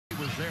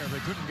there.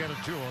 They couldn't get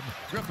it to him.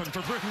 Griffin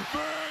for three.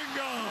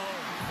 Bingo!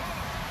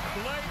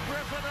 Blake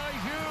Griffin, a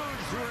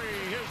huge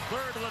three. His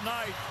third of the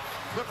night.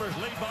 Clippers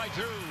lead by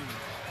 2.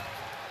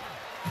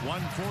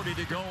 1:40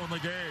 to go in the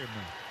game.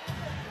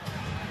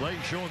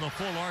 Blake showing the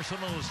full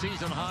arsenal of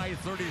season high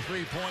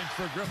 33 points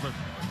for Griffin.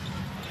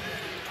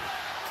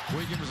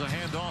 Williams a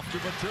handoff to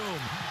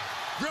Batum.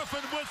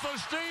 Griffin with the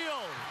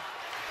steal.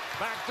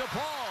 Back to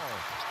Paul.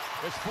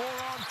 It's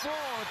 4-on-4.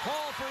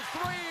 Paul for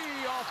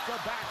 3 off the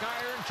back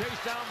iron.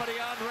 Chased down by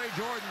DeAndre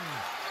Jordan.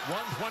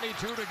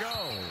 1:22 to go.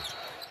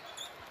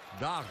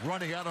 Doc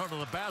running out onto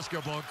the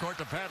basketball court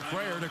to Pat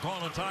Frayer to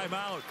call a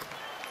timeout.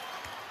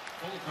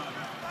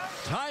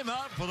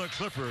 Timeout for the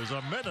Clippers.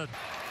 A minute.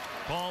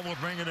 Paul will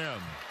bring it in.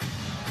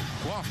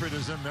 Crawford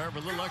is in there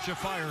with a little extra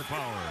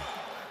firepower.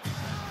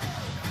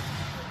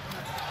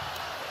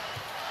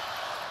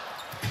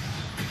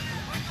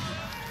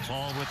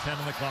 Paul with 10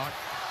 on the clock.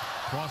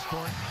 Cross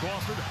court.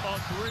 Crawford, a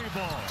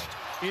 3-ball.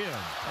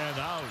 In and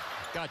out.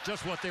 Got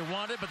just what they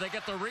wanted, but they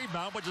get the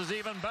rebound, which is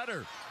even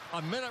better.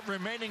 A minute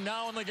remaining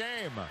now in the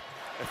game.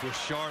 If you're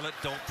Charlotte,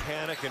 don't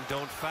panic and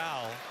don't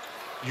foul.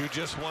 You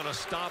just want to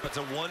stop. It's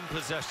a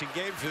one-possession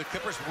game. For the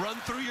Clippers, run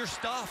through your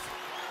stuff.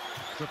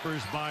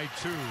 Clippers by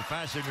 2.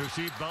 Fasten your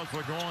seatbelts.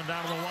 We're going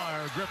down to the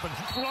wire. Griffin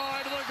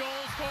fly to the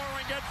goal, score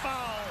and get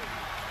fouled.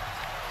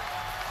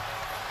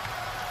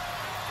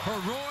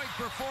 Heroic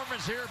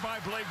performance here by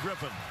Blake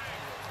Griffin.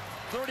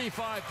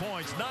 35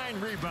 points, 9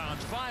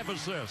 rebounds, 5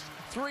 assists,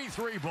 3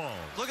 3-balls.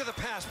 Look at the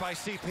pass by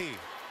CP.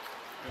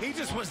 He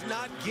just was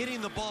not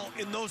getting the ball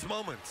in those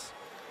moments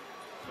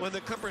when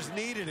the Clippers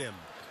needed him.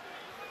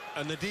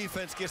 And the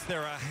defense gets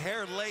there a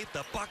hair late.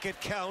 The bucket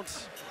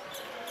counts.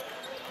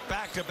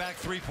 Back-to-back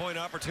three-point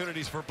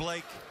opportunities for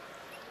Blake.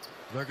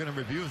 They're going to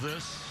review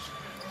this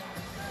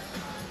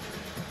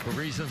for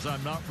reasons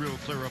I'm not real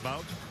clear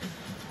about.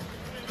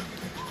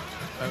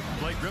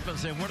 Blake Griffin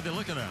saying, what are they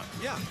looking at?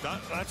 Yeah,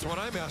 that's what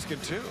I'm asking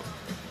too.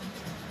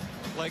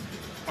 Like,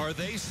 are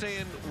they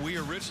saying we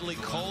originally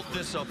called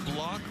this a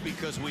block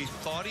because we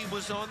thought he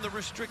was on the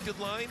restricted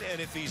line, and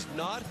if he's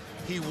not,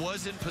 he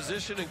was in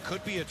position and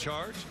could be a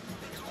charge?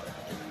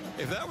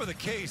 If that were the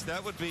case,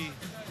 that would be,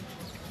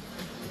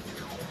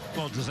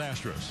 well,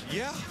 disastrous.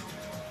 Yeah.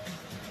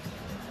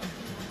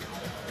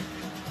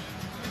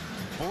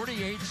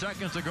 48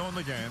 seconds to go in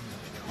the game.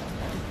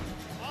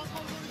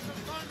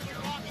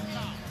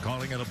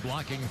 Calling it a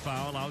blocking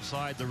foul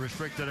outside the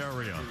restricted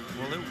area.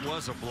 Well, it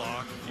was a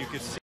block. You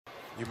could see.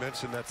 You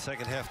mentioned that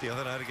second half the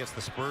other night against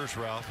the Spurs,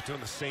 Ralph. Doing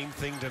the same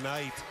thing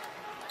tonight.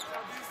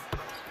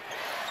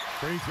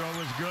 Free throw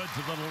is good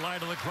to the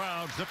delight of the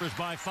crowd. Clippers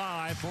by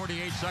 5.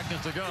 48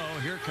 seconds to go.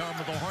 Here come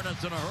the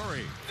Hornets in a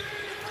hurry.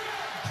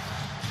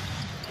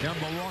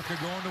 Kemba Walker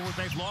going to what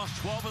they've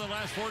lost 12 of the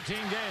last 14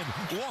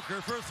 games. Walker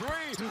for 3.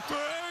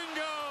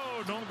 Bingo!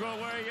 Don't go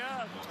away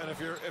yet. And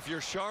if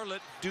you're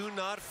Charlotte, do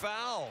not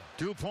foul.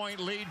 2-point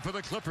lead for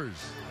the Clippers.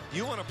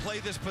 You want to play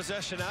this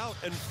possession out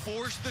and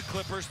force the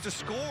Clippers to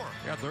score.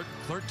 Yeah,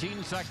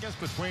 13 seconds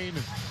between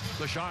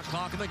the shot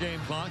clock and the game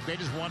clock. They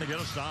just want to get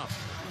a stop.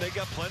 They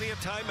got plenty of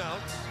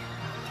timeouts.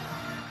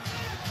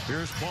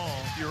 Here's Paul.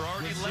 You're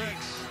already late.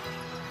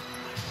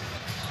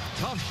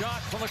 Tough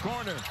shot from the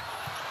corner.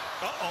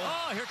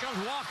 Uh-oh. Oh, here comes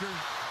Walker.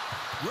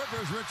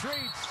 Rivers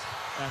retreats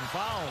and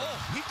fouls.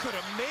 Oh, he could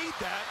have made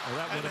that,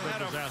 and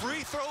had a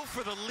free throw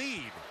for the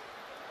lead.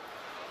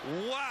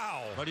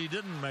 Wow. But he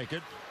didn't make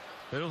it.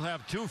 They'll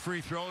have 2 free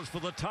throws for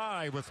the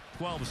tie with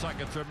 12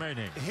 seconds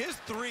remaining. His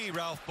 3,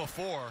 Ralph,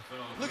 before.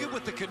 Look at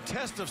with the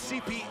contest of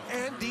CP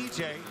and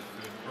DJ.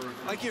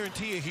 I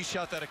guarantee you he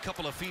shot that a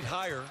couple of feet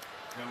higher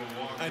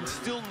and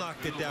still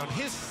knocked it down.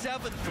 His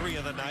 7th 3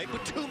 of the night,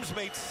 but Toombs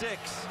made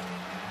 6.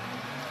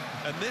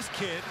 And this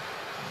kid,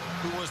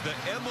 who was the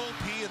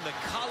MOP in the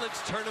college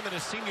tournament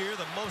his senior year,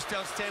 the most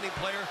outstanding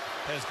player,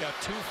 has got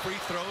 2 free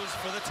throws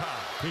for the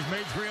tie. He's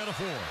made 3 out of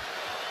 4.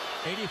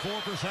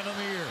 84% in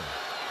the year.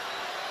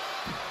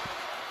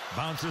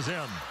 Bounces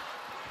in.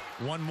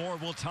 1 more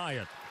will tie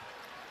it.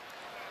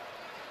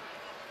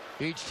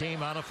 Each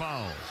team out of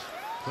fouls.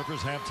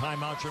 Clippers have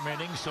timeouts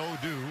remaining, so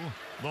do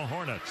the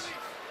Hornets.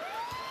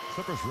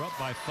 Clippers were up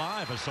by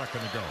 5 a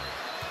second ago.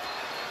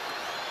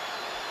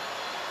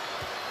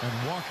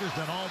 And Walker's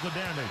done all the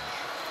damage.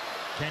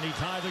 Can he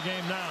tie the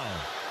game now?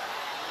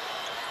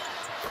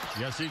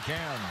 Yes, he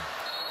can.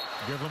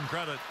 Give him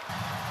credit.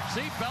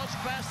 Seatbelts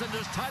fastened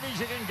as tight as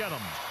you can get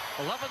them.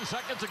 11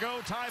 seconds to go,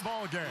 tie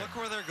ball game. Look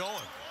where they're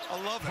going. I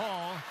love it.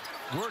 Paul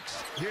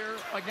works here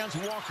against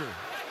Walker.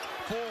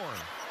 4,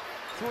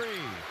 3,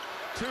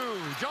 2,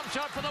 jump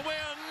shot for the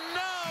win.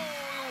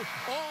 No!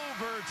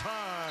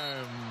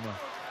 Overtime.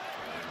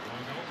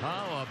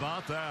 How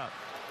about that?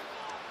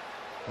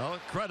 Well,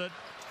 credit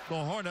the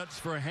Hornets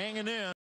for hanging in.